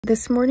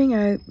this morning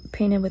I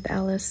painted with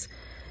Alice,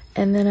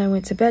 and then I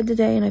went to bed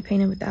today and I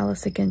painted with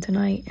Alice again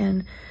tonight.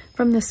 And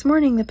from this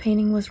morning, the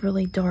painting was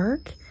really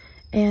dark,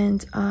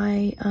 and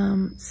I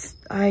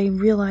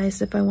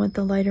realized if I want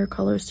the lighter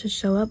colors to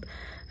show up,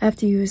 I have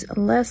to use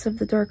less of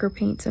the darker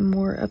paints and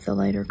more of the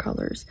lighter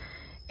colors.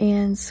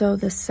 And so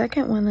the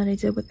second one that I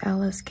did with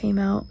Alice came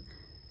out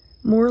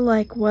more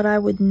like what I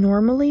would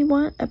normally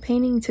want a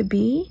painting to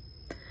be.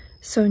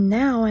 So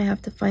now I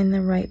have to find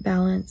the right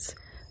balance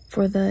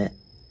for the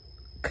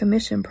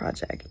commission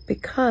project,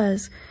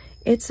 because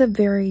it's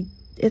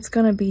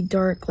gonna be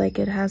dark, like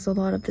it has a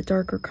lot of the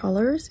darker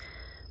colors,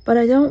 but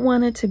I don't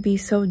want it to be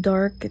so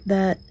dark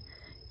that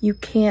you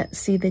can't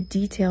see the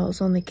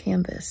details on the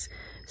canvas.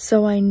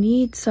 So I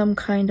need some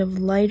kind of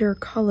lighter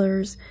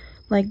colors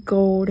like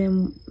gold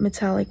and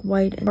metallic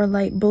white or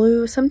light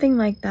blue, something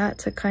like that,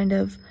 to kind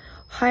of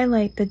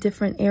highlight the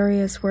different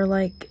areas where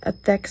like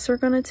effects are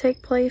going to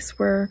take place,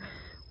 where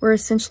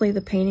essentially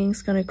the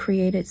painting's going to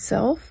create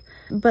itself.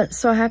 But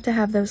so I have to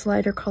have those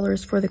lighter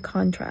colors for the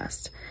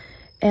contrast.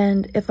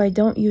 And if I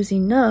don't use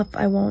enough,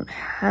 I won't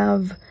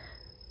have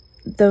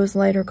those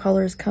lighter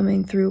colors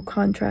coming through,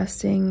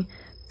 contrasting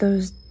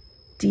those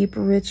deep,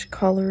 rich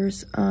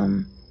colors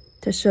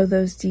to show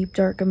those deep,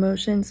 dark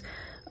emotions.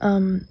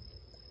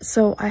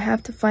 So I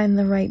have to find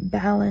the right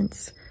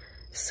balance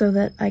so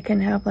that I can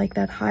have like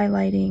that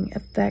highlighting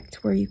effect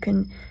where you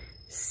can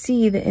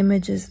see the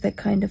images that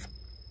kind of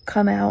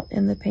come out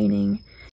in the painting.